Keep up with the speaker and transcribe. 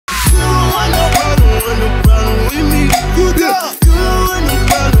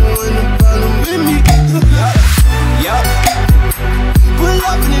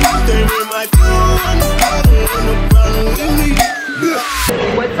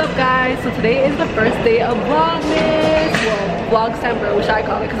so today is the first day of Vlogmas, well, Vlogcember, which I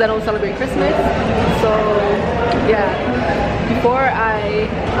call it because I don't celebrate Christmas. So yeah, before I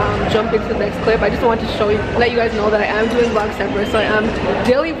jump into the next clip, I just want to let you guys know that I am doing Vlogcember. So I am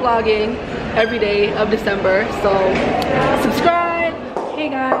daily vlogging every day of December, so subscribe. Hey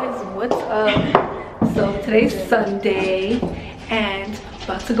guys, what's up? So today's Sunday and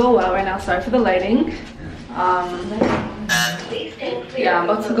about to go out right now. Sorry for the lighting. Yeah, I'm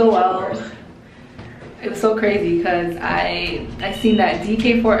about to go out. It was so crazy because I seen that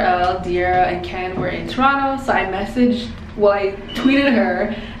DK4L, Diera, and Ken were in Toronto, so I tweeted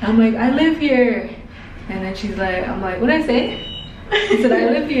her, and I'm like, I live here. And then she's like, I'm like, what did I say? I said, I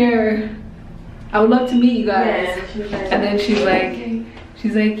live here. I would love to meet you guys. Yeah, and then she's like,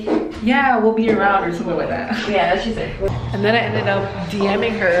 yeah, we'll be around or something like that. Yeah, she said. And then I ended up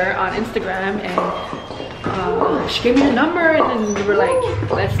DMing her on Instagram, and she gave me her number, and we were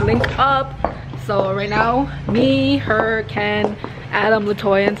like, let's link up. So right now, me, her, Ken, Adam,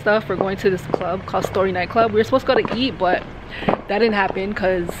 Latoya, and stuff, we're going to this club called Story Night Club. We were supposed to go to eat, but that didn't happen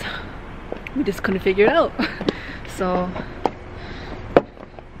because we just couldn't figure it out. So,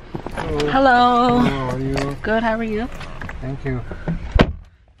 hello. How are you? Good, how are you? Thank you.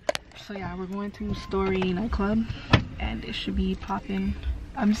 So yeah, we're going to Story Night Club, and it should be popping.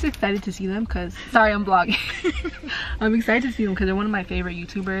 I'm just excited to see them because, sorry, I'm vlogging. I'm excited to see them because they're one of my favorite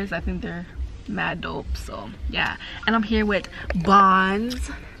YouTubers. I think they're mad dope, so yeah. And I'm here with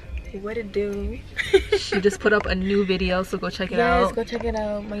Bonds. What it do? She just put up a new video, so go check it out. Yes, go check it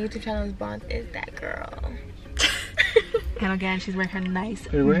out. My YouTube channel is Bonds is that girl. And again, she's wearing her nice.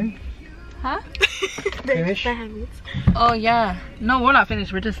 Anyway? Huh? Finish? Oh yeah. No, we're not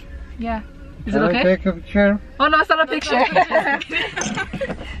finished. We're just, yeah. Is it okay? Take a picture? Oh no, it's not a picture.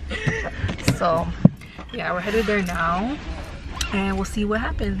 So yeah, we're headed there now, and we'll see what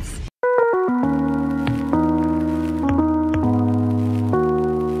happens.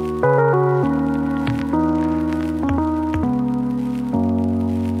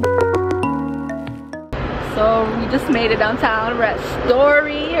 So we just made it downtown. We're at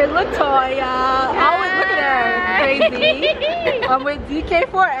Story. Here's Latoya. Always look at her. Crazy. I'm with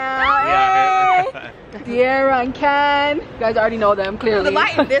DK4L. Hey. Diera and Ken. You guys already know them clearly. The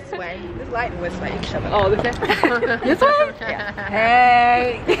lighting this way. This lighting this way. Oh, this way? This way? Yeah.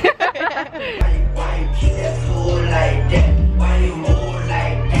 Hey. Why you keep that fool like that? Why you move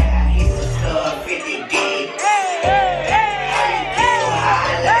like that? He was 50 deep.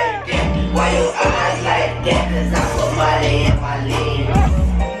 Why you eyes like that? Cause I put money in my lean.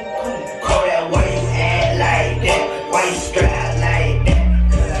 Kodak, why you act like that? Why you strap like that?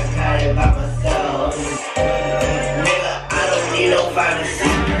 Cause I got it by myself. Nigga, I don't need no pharmacy.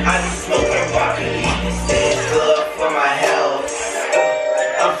 I be smoking broccoli. Say it's good for my health.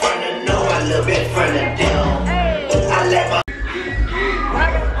 I'm from the know, a little bit from the deal. I let my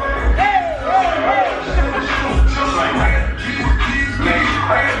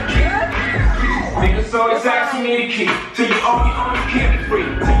So it's asking me to keep till you own your own, you can't be free.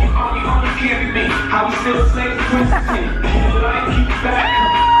 Till you own your own, you can't be me. How we still slaves to Christmas Eve. Like keep it back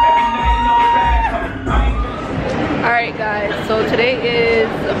every night, no bad coming. Alright guys, so today is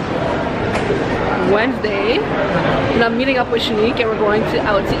Wednesday, and I'm meeting up with Shanique, and we're going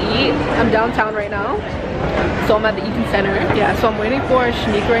out to eat. I'm downtown right now, so I'm at the Eaton Center. Yeah, so I'm waiting for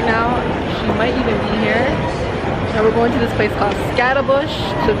Shanique right now. She might even be here. And we're going to this place called Scatterbush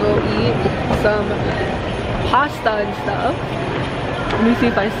to go eat some pasta and stuff. Let me see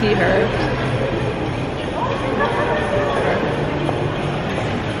if I see her.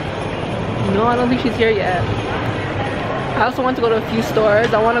 No, I don't think she's here yet. I also want to go to a few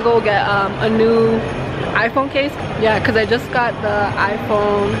stores. I want to go get a new iPhone case. Yeah, because I just got the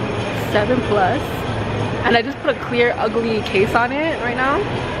iPhone 7 Plus. And I just put a clear, ugly case on it right now.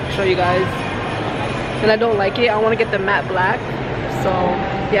 I'll show you guys. And I don't like it. I want to get the matte black. So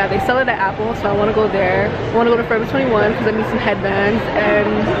yeah, they sell it at Apple, so I want to go there. I want to go to Forever 21 because I need some headbands. And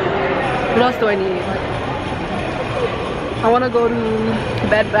what else do I need? I want to go to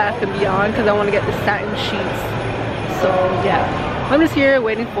Bed Bath & Beyond because I want to get the satin sheets. So yeah, I'm just here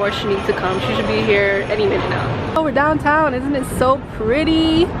waiting for Shanique to come. She should be here any minute now. Oh, we're downtown. Isn't it so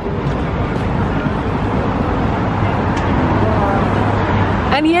pretty?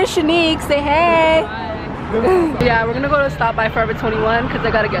 And here's Shanique. Say hey. Yeah, we're gonna go to stop by Forever 21 because I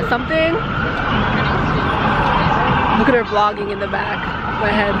gotta get something. Look at her vlogging in the back.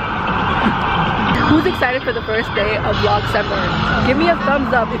 My head. Who's excited for the first day of Vlogcember? Give me a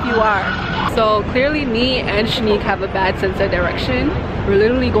thumbs up if you are. So clearly me and Shanique have a bad sense of direction. We're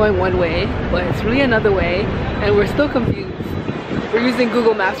literally going one way, but it's really another way, and we're still confused. We're using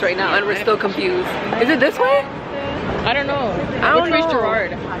Google Maps right now and we're still confused. Is it this way? I don't know. I don't Which way's know.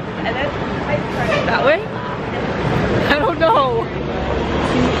 Gerard? That way? I don't know.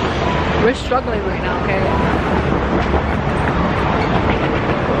 We're struggling right now, okay?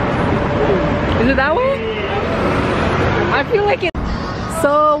 Is it that way? I feel like it.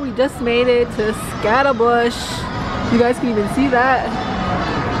 So we just made it to Scatterbush. You guys can even see that.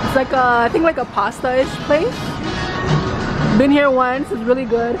 It's like I think like a pasta-ish place. Been here once, it's really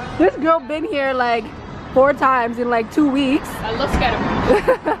good. This girl been here like 4 times in like 2 weeks. I love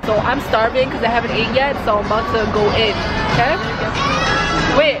Scatterbush. So I'm starving because I haven't ate yet, so I'm about to go in. Okay?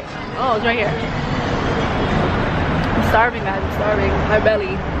 Wait. Oh, it's right here. I'm starving, guys. I'm starving. My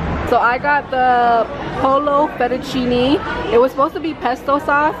belly. So I got the Polo fettuccine. It was supposed to be pesto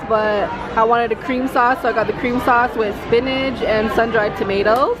sauce, but I wanted a cream sauce, so I got the cream sauce with spinach and sun-dried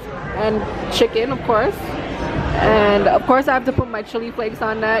tomatoes and chicken, of course. And of course I have to put my chili flakes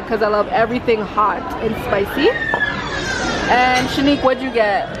on that because I love everything hot and spicy. And Shanique, what'd you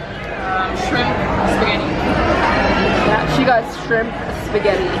get? Shrimp spaghetti. Yeah, she got shrimp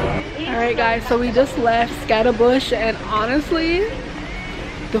spaghetti. Alright guys, so we just left Scatterbush and honestly,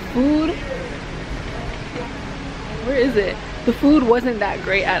 the food, where is it? The food wasn't that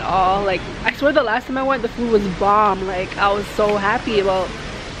great at all. Like, I swear the last time I went, the food was bomb. Like, I was so happy about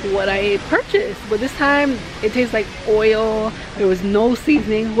what I purchased. But this time, it tastes like oil. There was no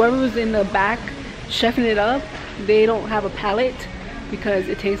seasoning. Whoever was in the back chefing it up, they don't have a palate because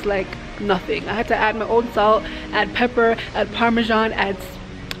it tastes like nothing. I had to add my own salt, add pepper, add Parmesan, add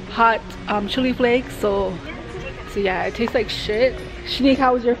hot chili flakes. So yeah, it tastes like shit. Shanique,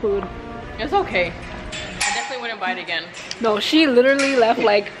 how was your food? It's okay. I definitely wouldn't buy it again. No, she literally left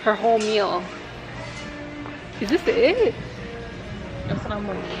like her whole meal. Is this it? That's what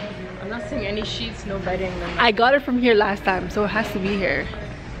I'm not seeing any sheets, no bedding. No I got it from here last time, so it has to be here.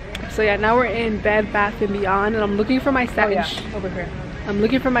 So yeah, now we're in Bed Bath & Beyond and I'm looking for my satin over here. I'm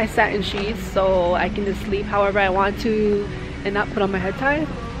looking for my satin sheets so I can just sleep however I want to and not put on my head tie.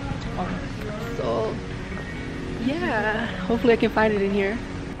 So yeah, hopefully I can find it in here.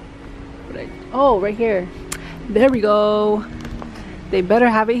 Oh, right here. There we go. They better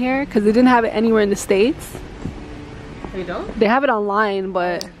have it here because they didn't have it anywhere in the States. You don't? They have it online,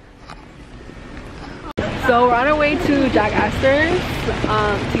 but so we're on our way to Jack Astor's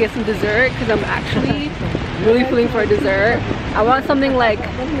to get some dessert because I'm actually really feeling for a dessert. I want something like,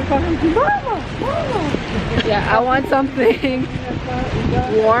 yeah, I want something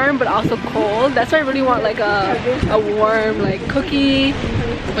warm but also cold. That's why I really want like a warm like cookie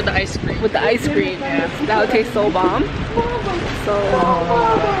With the ice cream. with the ice cream. Yeah, that would taste so bomb. So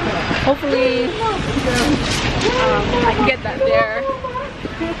hopefully I can get that there.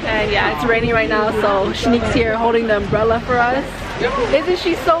 And yeah, it's raining right now, so Shanique's here holding the umbrella for us. Isn't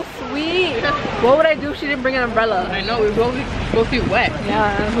she so sweet? What would I do if she didn't bring an umbrella? I know, we both be wet.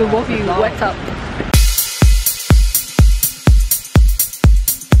 Yeah, we'll both be wet up.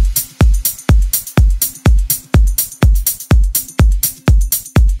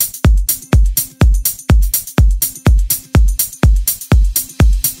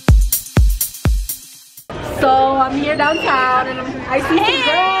 So I'm here downtown and I see some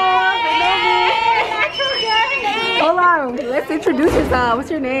girls. Hold on, let's introduce yourself.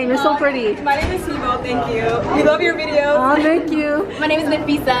 What's your name? You're so pretty. My name is Sibo, thank you. We love your videos. Oh, thank you. My name is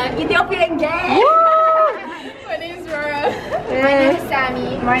Nafisa, Ethiopian gang. My name is Rora. Hey. My name is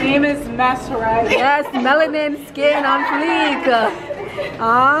Sammy. My name is Masrai. Yes, melanin skin on fleek.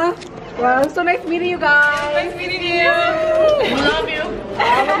 Well, it's so nice meeting you guys. Nice meeting you. We love you.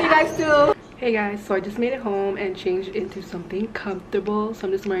 I love you guys too. Hey guys, so I just made it home and changed into something comfortable. So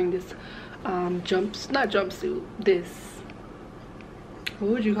I'm just wearing this this,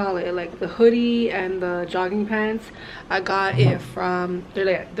 what would you call it, like the hoodie and the jogging pants. I got it from,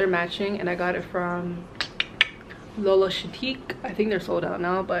 they're matching, and I got it from Lola Chitique. I think they're sold out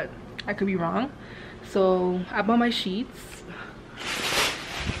now, but I could be wrong. So I bought my sheets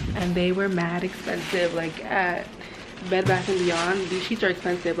and they were mad expensive. Like at Bed Bath & Beyond, these sheets are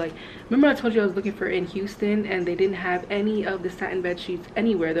expensive. Like, remember I told you I was looking for in Houston and they didn't have any of the satin bed sheets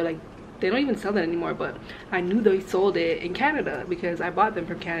anywhere. They're like, they don't even sell that anymore, but I knew they sold it in Canada because I bought them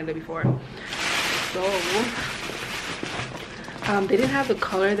from Canada before. So they didn't have the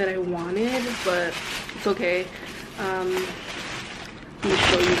color that I wanted, but it's okay. Let me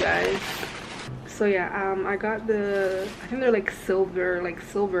show you guys. So yeah, I got the, I think they're like silver.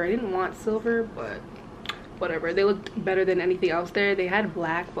 I didn't want silver, but whatever. They looked better than anything else there. They had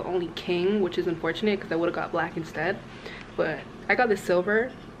black, but only king, which is unfortunate because I would have got black instead. But I got the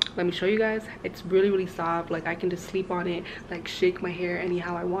silver. let me show you guys. It's really soft. Like I can just sleep on it, like shake my hair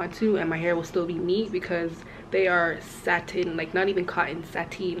anyhow I want to, and my hair will still be neat because they are satin, like not even cotton,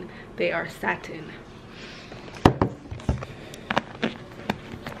 satin. They are satin.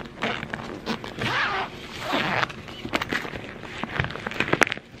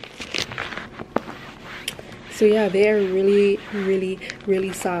 So yeah, they are really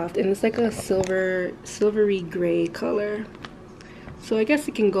soft, and it's like a silvery gray color. So I guess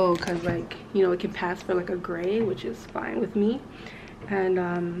it can go, because like, you know, it can pass for like a gray, which is fine with me.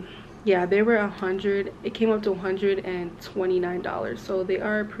 And yeah, they were it came up to $129. So they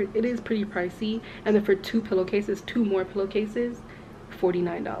are it is pretty pricey. And then for two more pillowcases,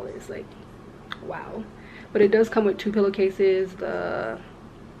 $49. Like, wow. But it does come with 2 pillowcases, the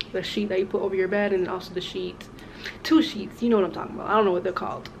sheet that you put over your bed, and also the sheet, 2 sheets, you know what I'm talking about. I don't know what they're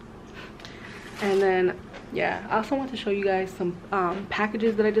called. And then yeah, I also want to show you guys some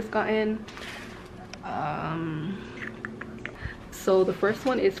packages that I just got in. So the first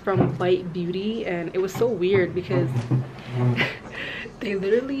one is from Bite Beauty, and it was so weird because they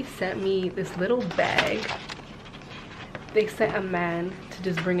literally sent me this little bag. They sent a man to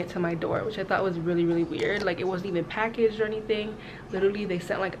just bring it to my door, which I thought was really weird. Like, it wasn't even packaged or anything. Literally they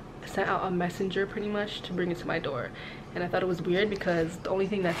sent out a messenger pretty much to bring it to my door, and I thought it was weird because the only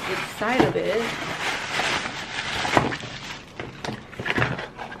thing that's inside of it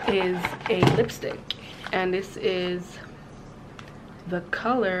is a lipstick, and this is the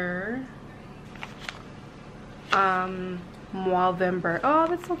color Movember. Oh,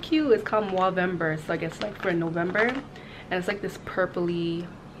 that's so cute. It's called Movember, so I guess like for November, and it's like this purpley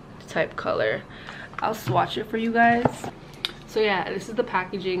type color. I'll swatch it for you guys. So yeah, this is the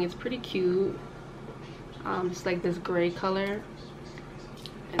packaging. It's pretty cute. Just like this gray color,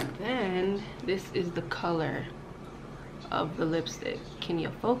 and then this is the color of the lipstick. Can you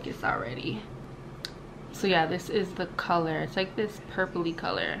focus already? So yeah, this is the color. It's like this purpley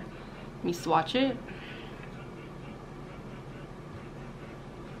color. Let me swatch it.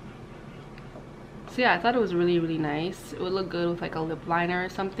 So yeah, I thought it was really nice. It would look good with like a lip liner or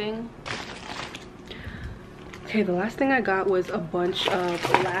something. Okay, the last thing I got was a bunch of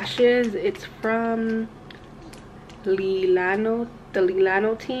lashes. It's from Lilano, the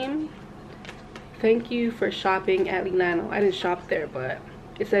Lilano team. Thank you for shopping at Lilano. I didn't shop there, but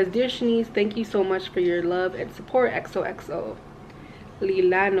it says, "Dear Shanice, thank you so much for your love and support. XOXO.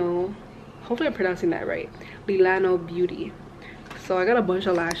 Lilano." Hopefully I'm pronouncing that right. Lilano Beauty. So I got a bunch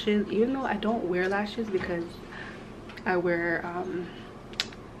of lashes, even though I don't wear lashes because I wear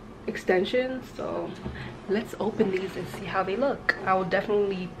extensions. So let's open these and see how they look. I will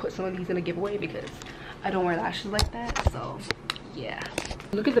definitely put some of these in a giveaway because I don't wear lashes like that. So yeah,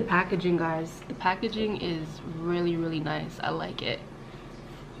 look at the packaging, guys. The packaging is really nice. I like it.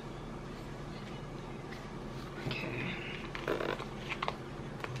 Okay,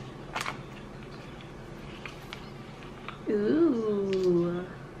 ooh,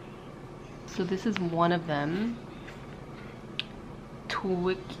 so this is one of them.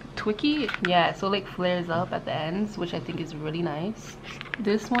 Twicky, yeah, so like flares up at the ends, which I think is really nice.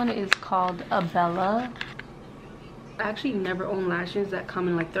 This one is called Abella. I actually never own lashes that come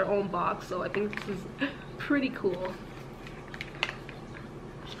in like their own box, so I think this is pretty cool.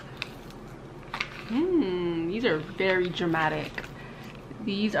 These are very dramatic.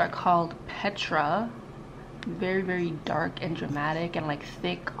 These are called Petra. Very dark and dramatic and like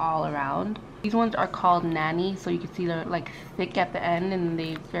thick all around. These ones are called Nanny, so you can see they're like thick at the end, and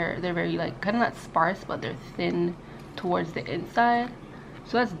they're very like kind of not sparse, but they're thin towards the inside,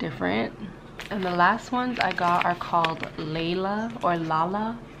 so that's different. And the last ones I got are called Layla or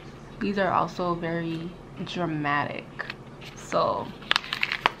Lala. These are also very dramatic. So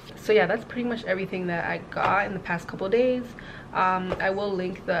yeah, that's pretty much everything that I got in the past couple of days. I will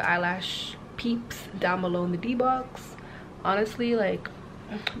link the eyelash peeps down below in the D box. Honestly, like,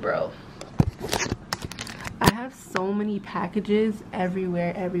 bro, I have so many packages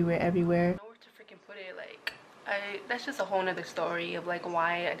everywhere. I don't know where to freaking put it. Like, that's just a whole nother story of like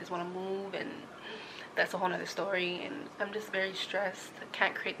why I just want to move, and that's a whole nother story, and I'm just very stressed. I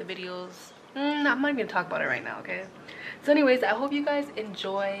can't create the videos. I'm not even gonna talk about it right now, okay? So anyways, I hope you guys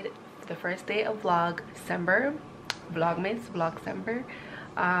enjoyed the first day of Vlogcember. Vlogcember.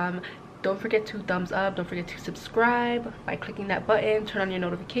 Don't forget to thumbs up. Don't forget to subscribe by clicking that button. Turn on your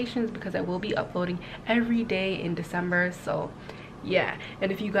notifications because I will be uploading every day in December. So yeah,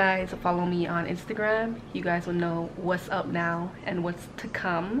 and if you guys follow me on Instagram, you guys will know what's up now and what's to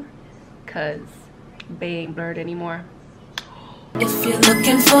come, because they ain't blurred anymore. If you're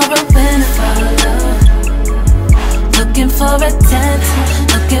looking for a win, looking for attention,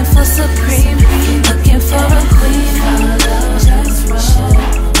 looking looking for supreme, looking for a queen.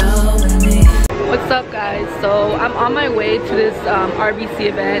 What's up, guys? So I'm on my way to this RBC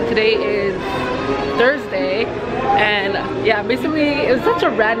event. Today is Thursday, and yeah, basically it was such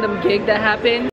a random gig that happened.